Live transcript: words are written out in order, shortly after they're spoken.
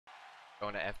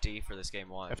Going to FD for this game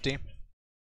 1. FD.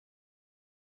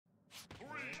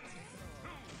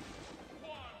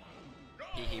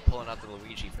 Hehe pulling out the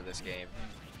Luigi for this game.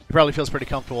 He probably feels pretty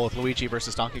comfortable with Luigi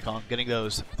versus Donkey Kong, getting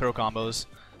those throw combos.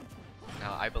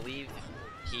 Now, I believe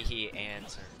Hehe and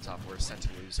Sawft were sent to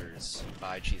losers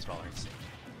by Cheezeballers.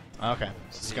 Okay,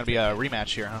 so this is going to be a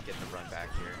rematch here, huh? Getting the run back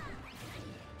here.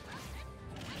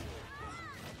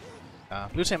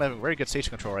 Blue team having very good stage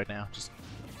control right now. Just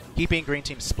keeping green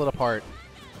team split apart.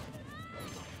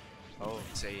 Oh,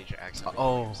 Sage accidentally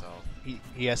Oh, himself.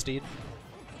 he SD'd.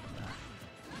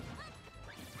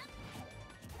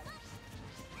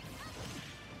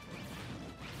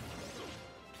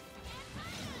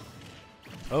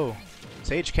 Oh,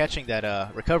 Sage catching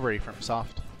that recovery from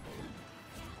Sawft.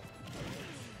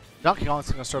 Donkey Kong's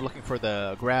going to start looking for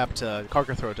the grab to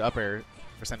cargo throw to up air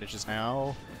percentages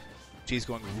now. G's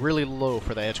going really low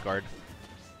for the edge guard.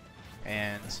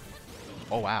 And,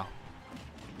 oh wow.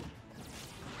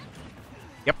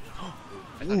 Yep.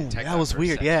 Ooh, that was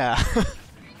weird, yeah.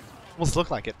 Almost looked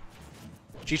like it.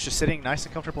 G's just sitting nice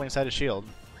and comfortably inside his shield.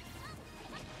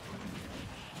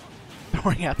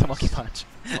 Throwing out the monkey punch.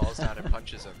 Falls down and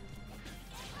punches him.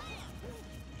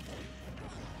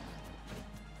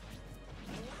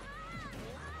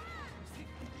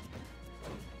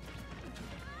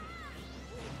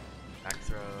 Back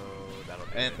throw, that'll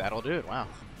do And it. that'll do it, wow.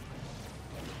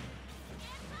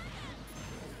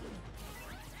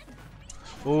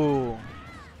 Ooh.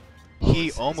 He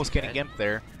is almost he getting dead? gimped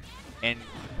there. And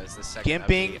As the second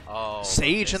gimping upbeat. Oh,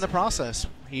 Sage in the missing. process.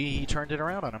 He turned it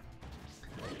around on him.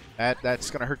 That's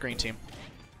going to hurt green team.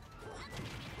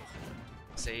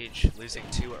 Sage losing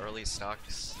 2 early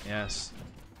stocks. Yes.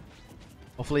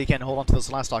 Hopefully he can hold on to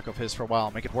this last stock of his for a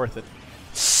while, make it worth it.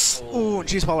 Oh. Ooh, and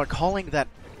Cheezeballer calling that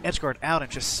edge guard out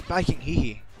and just spiking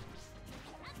Hehe.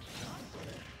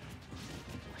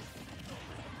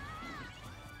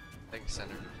 I think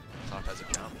center Sawft has a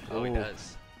jump. Oh, he Ooh.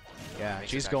 does. Yeah, Makes it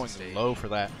she's back to going stage. low for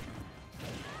that.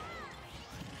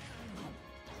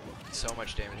 So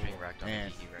much damage being racked on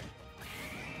Man. Hehe right.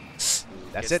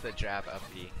 That's Gets it. the jab up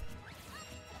B.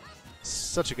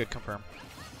 Such a good confirm.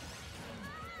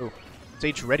 Ooh.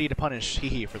 Sage ready to punish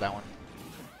Hehe for that one.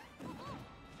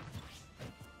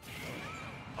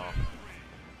 Oh.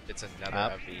 It's another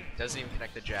Up. up B. Doesn't even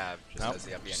connect the jab. Just Nope. does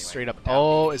the up B anyway. Straight up. Down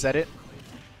Oh, B. is that it?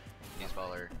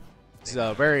 Cheezeballer. This is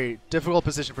a very difficult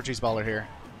position for Cheezeballer here.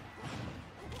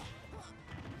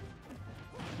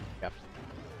 Yep.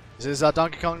 This is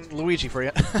Donkey Kong Luigi for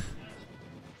you.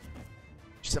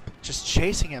 Just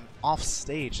chasing him off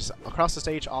stage, just across the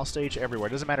stage, off stage, everywhere.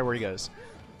 Doesn't matter where he goes.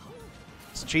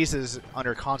 So Cheese is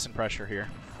under constant pressure here.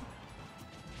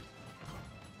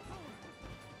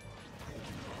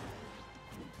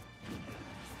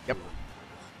 Yep.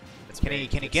 It's Can he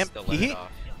big. gimp? Still let it Hehe?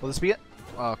 off. Will this be it?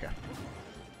 Oh, okay.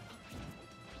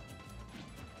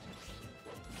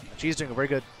 Cheese doing a very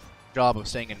good job of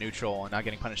staying in neutral and not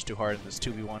getting punished too hard in this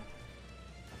 2v1.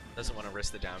 Doesn't want to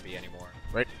risk the down B anymore.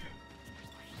 Right.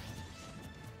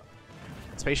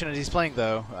 As patient as he's playing,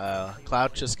 though,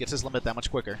 Cloud just gets his limit that much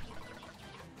quicker.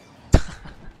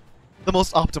 The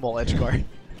most optimal edge guard.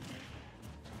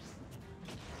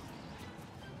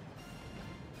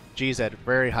 G's at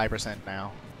very high percent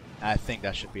now. I think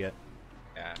that should be it.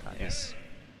 Yeah. Yes.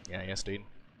 Yeah, yes, dude.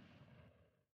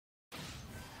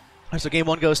 So game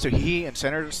 1 goes to Hehe and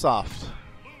center to Sawft.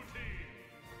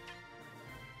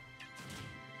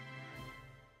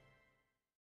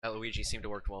 That Luigi seemed to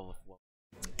work well.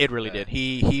 It really did.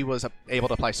 He was able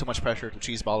to apply so much pressure to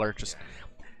Cheezeballer. Just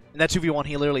in that 2v1,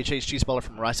 he literally chased Cheezeballer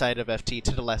from right side of FT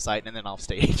to the left side and then off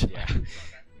stage. Yeah.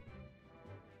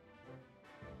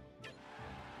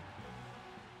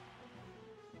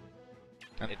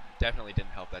 It definitely didn't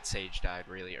help that Sage died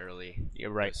really early. You're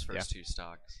right. Those first Yeah. 2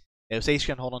 stocks. If Sage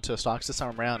can hold on to stocks this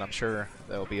time around, I'm sure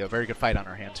there will be a very good fight on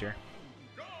our hands here.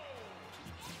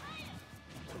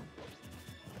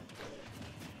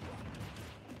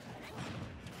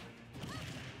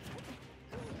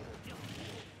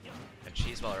 And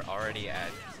Cheezeballer already at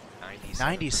 97.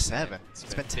 97. It's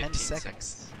been 10 15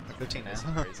 seconds. 15 That's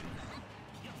now. crazy.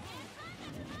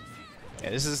 Yeah,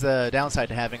 this is the downside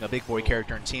to having a big boy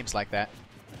character in teams like that.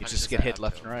 You Punches just get that hit up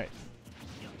left tilt. and right.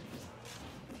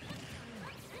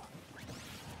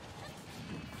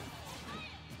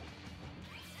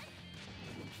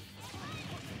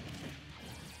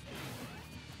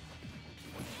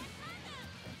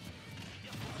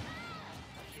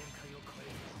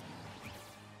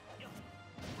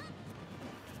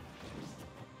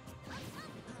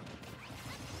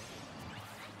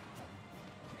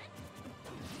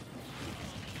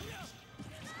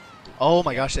 Oh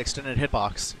my gosh, the extended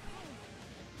hitbox.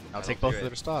 I'll take both of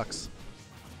their stocks.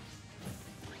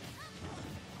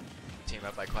 Team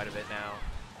up by quite a bit now.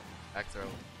 Back throw.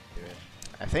 Do it.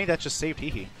 I think that just saved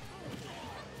Hehe.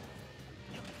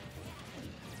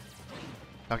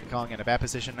 Donkey Kong in a bad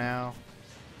position now.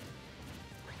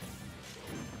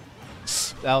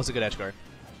 That was a good edge guard.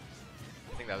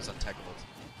 I think that was untechable.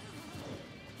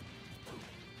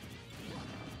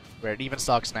 We're at even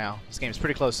stocks now. This game is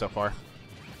pretty close so far.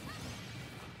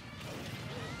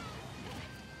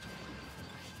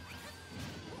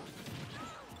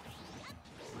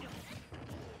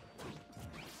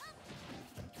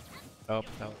 Oh,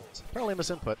 no. It's probably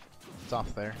misinput. It's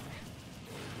off there.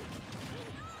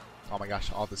 Oh my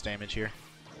gosh, all this damage here.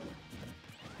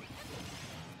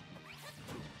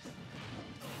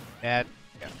 Yeah.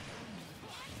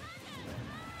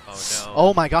 Oh no.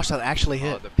 Oh my gosh, that actually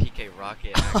hit. Oh, the PK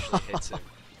rocket actually hits him.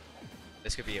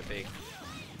 This could be a big...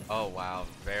 Oh wow,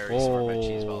 very smart by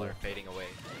Cheezeballer, fading away.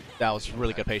 That was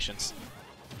really good patience.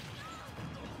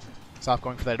 Sawft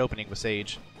going for that opening with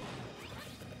Sage.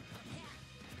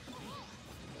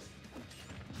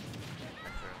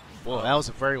 Whoa, that was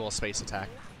a very well spaced attack.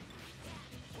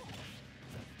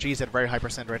 Cheese at a very high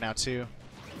percent right now too.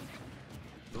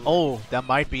 Ooh. Oh, that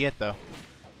might be it though.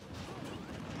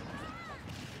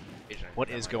 What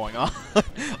is going on?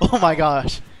 Oh my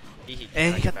gosh.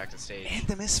 And he got back to stage. And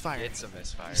the misfire. It's a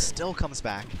misfire. He still comes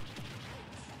back.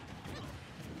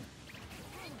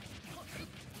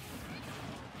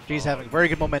 He's having very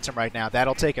good momentum right now.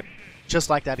 That'll take it. Just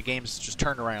like that, the game's just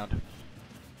turned around.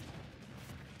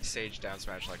 Sage down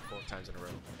smash like 4 times in a row.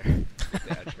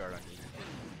 The edge guard on you.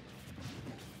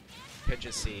 Could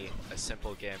just see a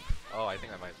simple gimp. Oh, I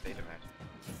think I might bait him at.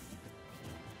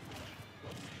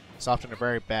 Sawft in a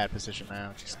very bad position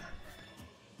now.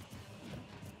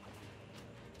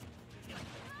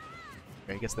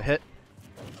 Okay, he gets the hit.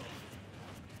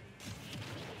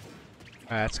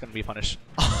 That's going to be punished.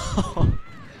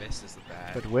 Misses the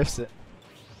bat. But whiffs it.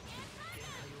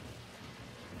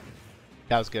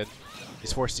 That was good.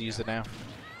 He's forced to use it now.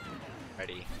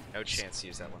 Ready. No chance to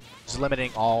use that one. Just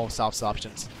limiting all Sawft's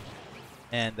options.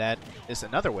 And that is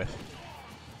another whiff.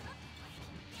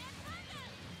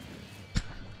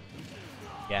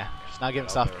 Yeah, just not giving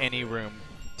Sawft any room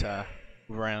to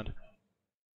move around.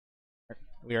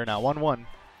 We are now 1-1.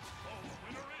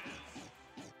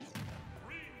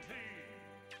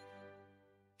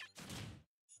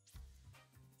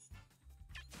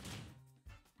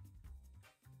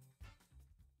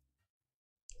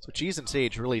 So Cheese and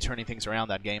Sage really turning things around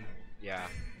that game. Yeah.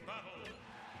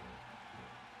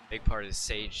 Big part is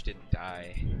Sage didn't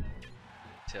die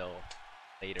till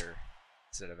later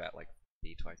instead of at like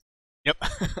D twice. Yep.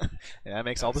 Yeah, that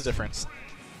makes all the difference.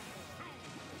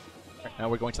 Right, now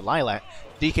we're going to Lilac.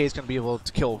 DK is going to be able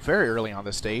to kill very early on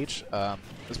this stage.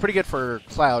 It's pretty good for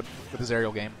Cloud with his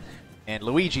aerial game. And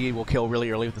Luigi will kill really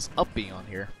early with his up B on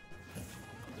here.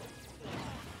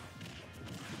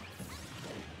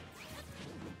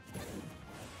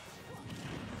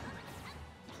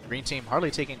 Green team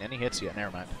hardly taking any hits yet.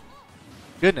 Never mind.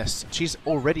 Goodness, she's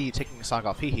already taking a stock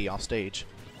off Hehe off stage.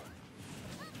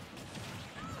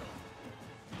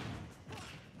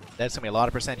 That's going to be a lot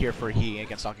of percent here for Hehe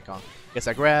against Donkey Kong. Gets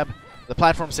that grab. The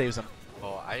platform saves him.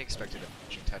 Oh, I expected a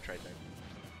punching touch right there.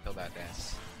 Kill that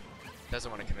dance. Doesn't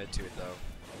want to commit to it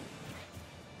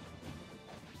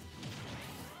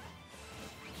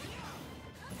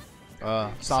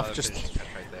though. Sawft just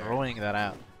throwing that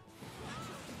out.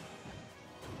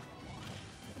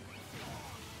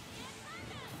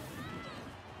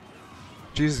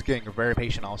 Jesus is getting very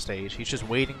patient off stage. He's just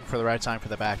waiting for the right time for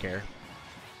the back air.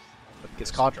 But gets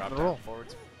caught on the roll.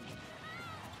 Forwards.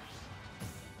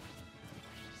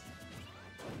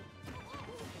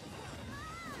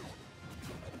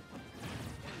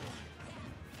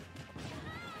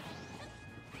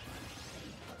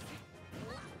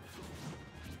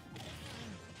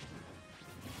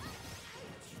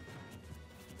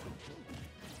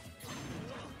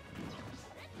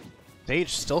 Sage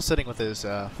still sitting with his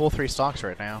full 3 stocks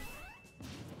right now.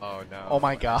 Oh no. Oh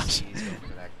my gosh. He's going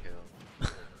for that kill.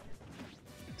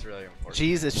 It's really important.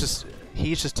 Jeez, it's just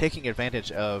he's just taking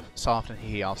advantage of Sawft and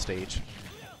Hehe off stage.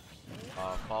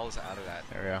 Falls out of that.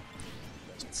 There we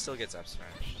go. Still gets up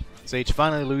smashed. Sage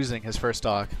finally losing his first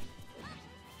stock.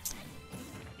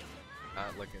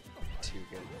 Not looking too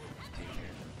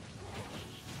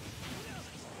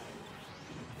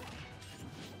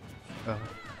good.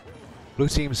 Blue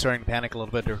team is starting to panic a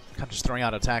little bit. They're kind of just throwing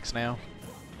out attacks now.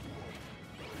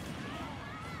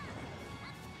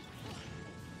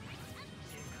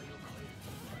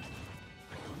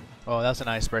 Oh, that's a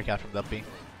nice breakout from Dumpy.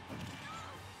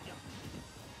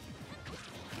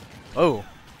 Oh,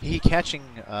 He catching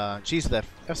Cheese with that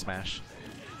F smash.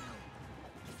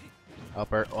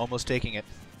 Upper, almost taking it.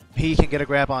 He can get a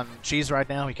grab on Cheese right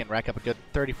now. He can rack up a good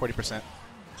 30-40%. That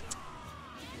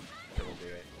will do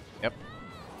it. Yep.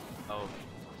 Oh,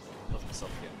 killed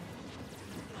himself again.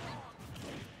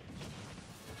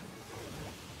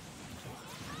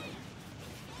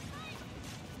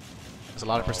 There's a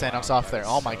lot of percent on Sawft there.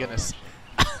 Oh my goodness.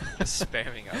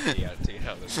 Spamming up the to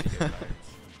out of the medium.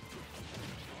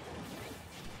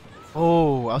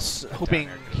 Oh, I was hoping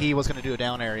he was going to do a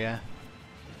down area.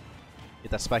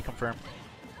 Get that spike confirmed.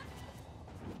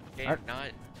 Okay,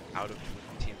 not out of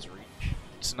the team's reach.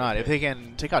 It's not. If they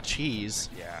can take out Cheese.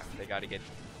 Yeah, they got to get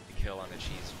the kill on the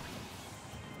Cheese.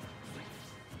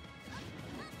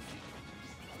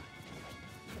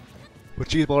 But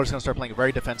Cheezeballer's going to start playing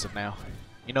very defensive now.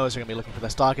 He knows they're going to be looking for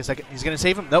that stock. He's going to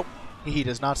save him. Nope. He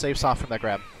does not save Sawft from that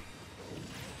grab.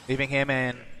 Leaving him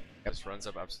in. Just runs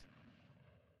up.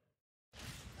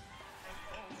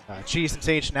 Cheese and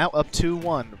Sage now up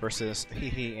 2-1 versus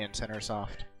Hehe and center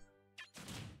Sawft.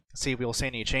 Let's see if we'll see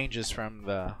any changes from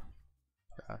the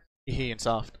Hehe and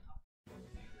Sawft.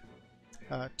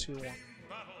 2-1.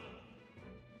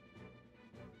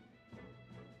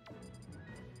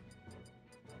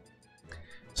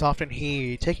 Sawft and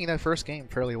Hehe taking that first game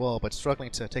fairly well, but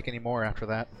struggling to take any more after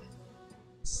that.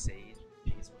 Sage,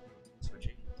 Cheese,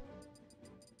 switching.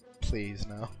 Please,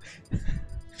 no.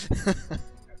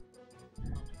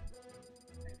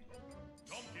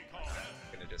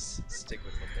 Stick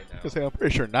with what they know. Because I'm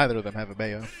pretty sure neither of them have a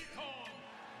Bayo.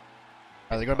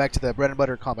 They're going back to the bread and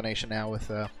butter combination now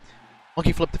with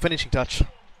Monkey Flip, the finishing touch.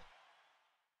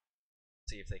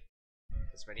 See if they,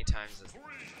 as many times as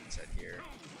said here,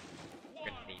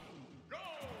 we're gonna need.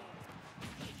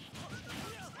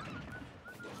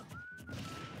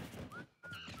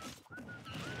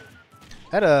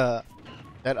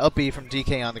 That up B from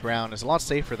DK on the ground is a lot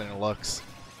safer than it looks.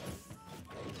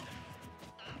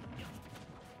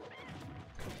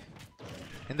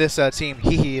 In this team,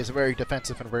 Hehe is very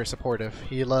defensive and very supportive.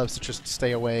 He loves to just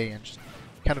stay away and just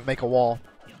kind of make a wall.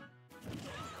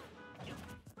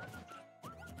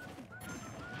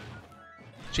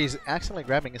 She's accidentally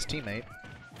grabbing his teammate.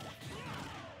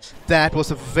 That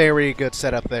was a very good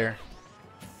setup there.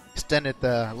 Extended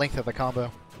the length of the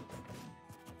combo.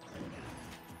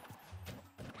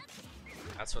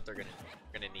 That's what they're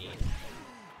gonna need.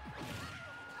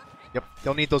 Yep,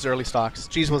 they'll need those early stocks.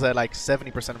 Cheese was at like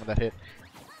 70% of that hit.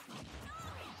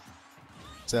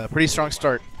 It's a pretty strong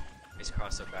start. Nice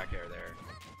cross-up back air there.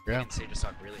 Yeah. Sage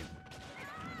stock really.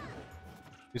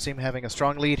 You seem having a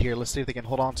strong lead here. Let's see if they can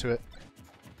hold on to it.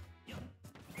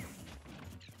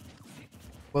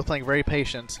 Both playing very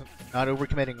patient, not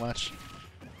overcommitting much.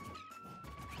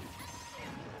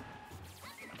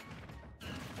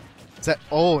 Is that?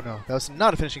 Oh no, that was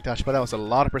not a finishing touch, but that was a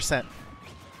lot of percent.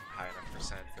 High enough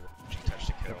percent for the finishing touch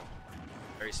to kill.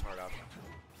 Very smart up.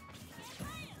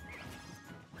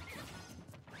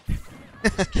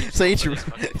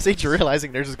 Sage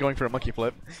realizing they're just going for a monkey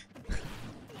flip.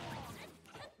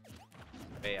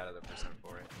 Way out of the percent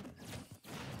for it.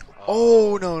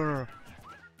 Oh no.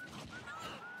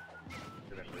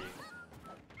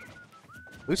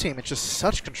 Blue team is just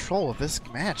such control of this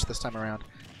match this time around.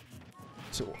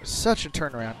 So such a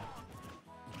turnaround.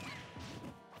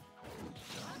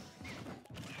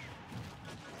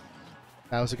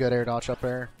 That was a good air dodge up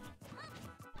there.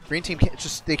 Green team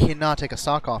they cannot take a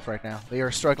stock off right now. They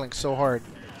are struggling so hard.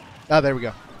 Ah, there we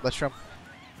go. Let's try.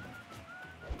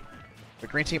 The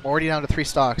green team already down to 3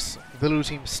 stocks. The blue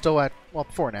team still at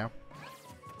 4 now.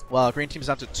 Well, green team's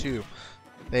down to 2.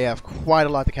 They have quite a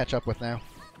lot to catch up with now.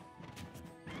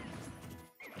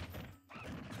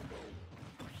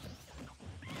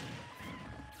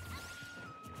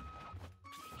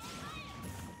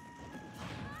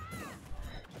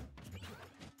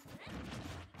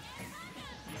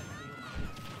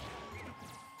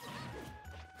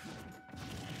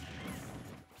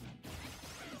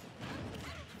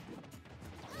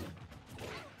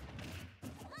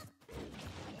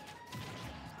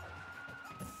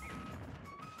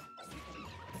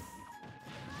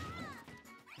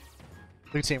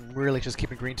 Blue team really just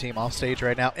keeping green team off stage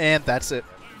right now, and that's it.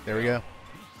 There we go.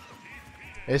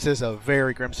 This is a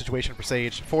very grim situation for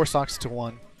Sage. 4 stocks to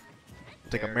 1. It'll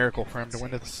take a miracle for him to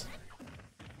win this.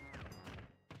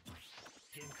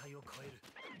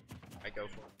 I go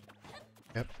for it.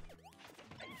 Yep.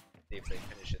 See if they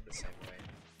finish it the same way.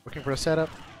 Looking for a setup.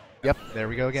 Yep, there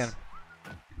we go again.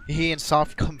 He and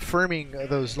Sawft confirming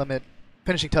those limit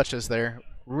finishing touches there.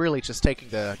 Really just taking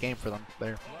the game for them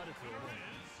there.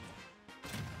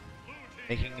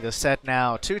 Making the set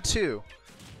now 2-2.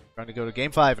 Trying to go to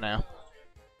game 5 now.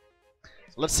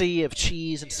 Let's see if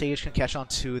Cheese and Sage can catch on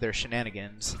to their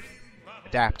shenanigans.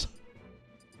 Adapt.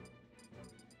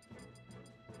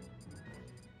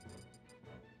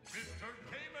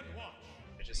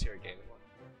 I just hear a game and watch.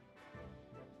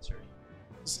 Sorry.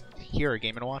 Just hear a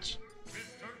Game & Watch?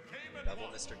 Double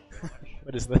Mr. Game and Watch.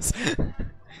 What is this?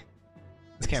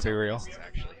 This can't be real. This is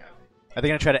actually happening. Are they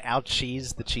gonna try to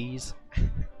out-cheese the cheese?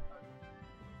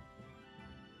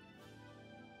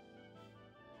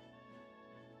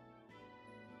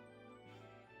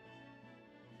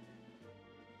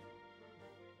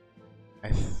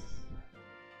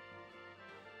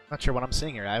 Not sure what I'm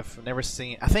seeing here. I've never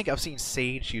seen. I think I've seen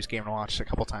Sage use Game & Watch a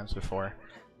couple times before.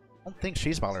 I don't think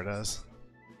Cheezeballer does.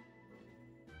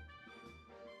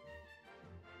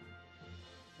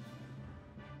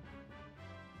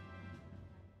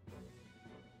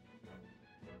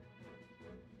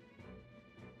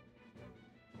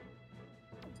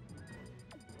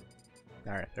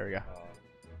 All right, there we go.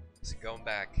 So going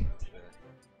back to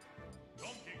the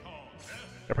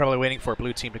They're probably waiting for a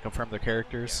blue team to confirm their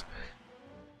characters.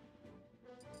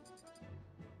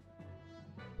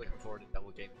 looking forward to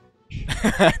double game.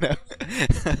 I know.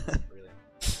 Really.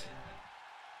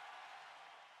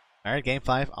 Alright, game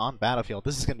 5 on Battlefield.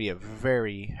 This is going to be a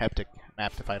very hectic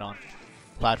map to fight on.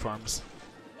 Platforms.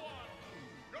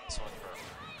 This one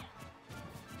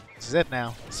for This is it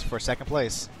now. This is for second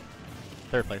place.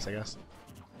 Third place, I guess.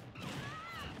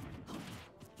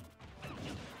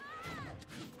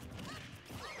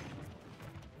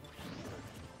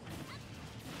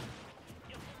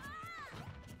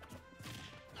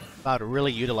 About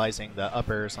really utilizing the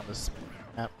uppers on this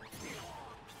map.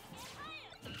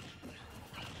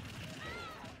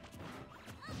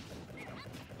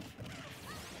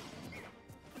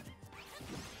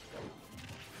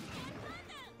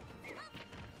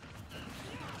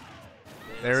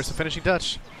 There's the finishing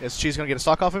touch. Is Cheese going to get a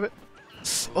stock off of it?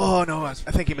 Oh no, I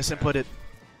think he misinputted.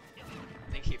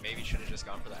 I think he maybe should have just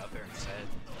gone for the up air instead.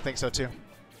 I think so too.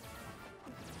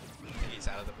 I think he's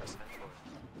out of the presidential.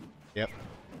 Yep.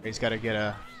 He's got to get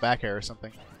a back air or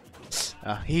something.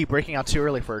 He breaking out too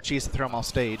early for Cheese to throw him off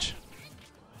stage.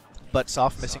 But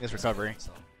Sawft missing his recovery.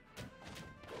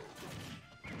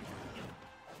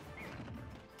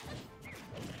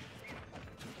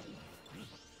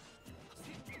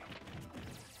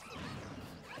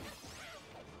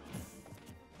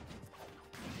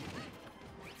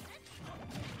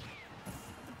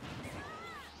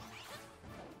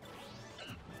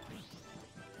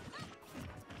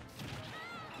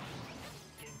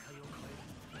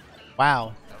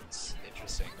 Wow. That's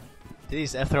interesting.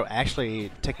 These F throw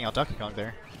actually taking out Donkey Kong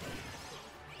there.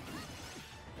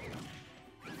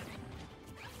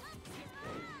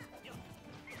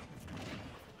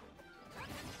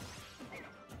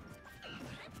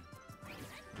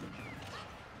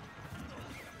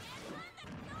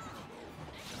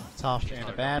 Sawft in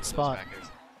a bad spot.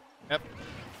 Yep.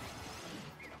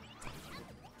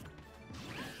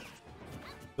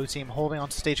 Blue team holding on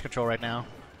to stage control right now.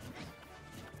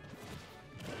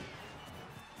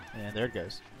 And there it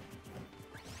goes.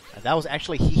 And that was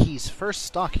actually Hehe's first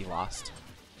stock he lost.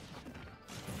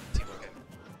 Team looking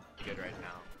good right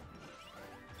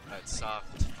now. It's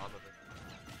Sawft on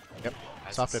the. Yep.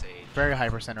 As Sawft a at Sage. very high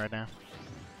percent right now.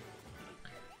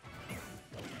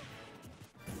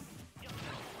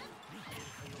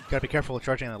 Gotta be careful with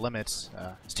charging the limits.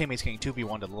 His teammate's getting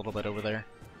 2v1'd a little bit over there.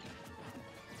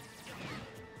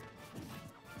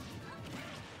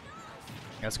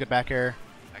 That's a good back air.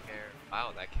 Back air.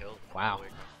 Wow, that killed. Wow. Holy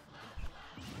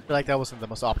I feel like that wasn't the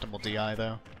most optimal DI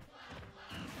though.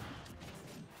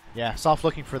 Yeah, Sawft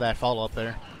looking for that follow-up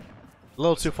there. A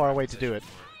little too far away to do it.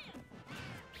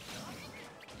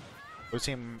 Blue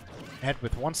team ahead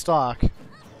with one stock.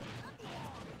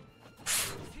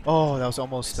 Oh, that was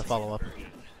almost a follow-up.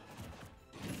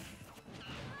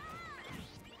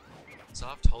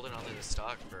 Sawft holding on to the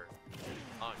stock for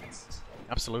long. It's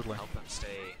Absolutely. help them stay.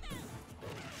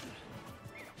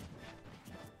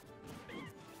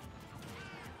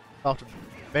 Sawft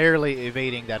barely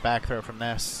evading that back throw from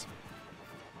Ness.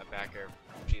 A back air.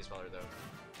 Cheezeballer though.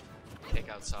 Take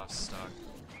out Sawft's stock.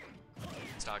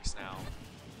 Stock's now.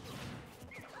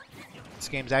 This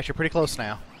game's actually pretty close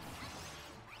now.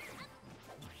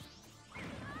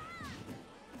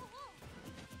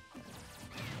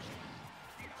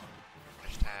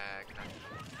 Hashtag.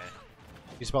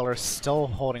 Cheezeballer is still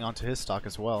holding on to his stock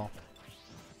as well.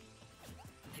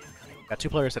 Got two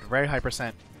players at very high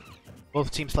percent.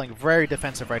 Both teams playing very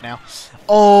defensive right now.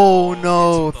 Oh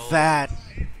no,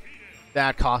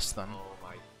 that cost them.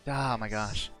 Oh my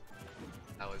gosh.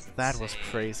 That was That was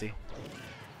insane. crazy.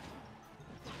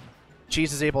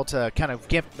 Cheese is able to kind of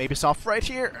gimp maybe Sawft right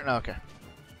here. No, okay.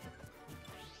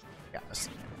 Yeah,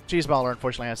 Cheezeballer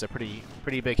unfortunately has a pretty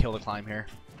big hill to climb here.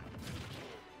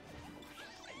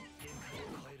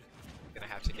 Gonna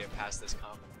have to get past this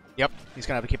combo. Yep, he's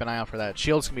gonna have to keep an eye out for that.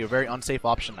 Shield's gonna be a very unsafe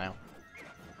option now,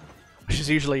 which is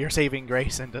usually your saving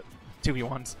grace into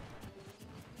 2v1s.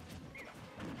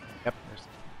 Yep,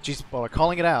 Cheezeballer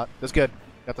calling it out. That's good.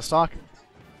 Got the stock.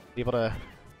 Able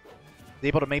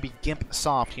to maybe gimp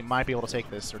Sawft. He might be able to take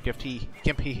this, or gimp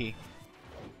Hehe.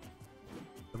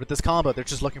 But with this combo, they're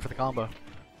just looking for the combo,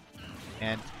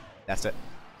 and that's it.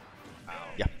 Wow.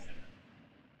 Yeah,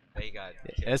 They got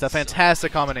it's a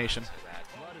fantastic combination. so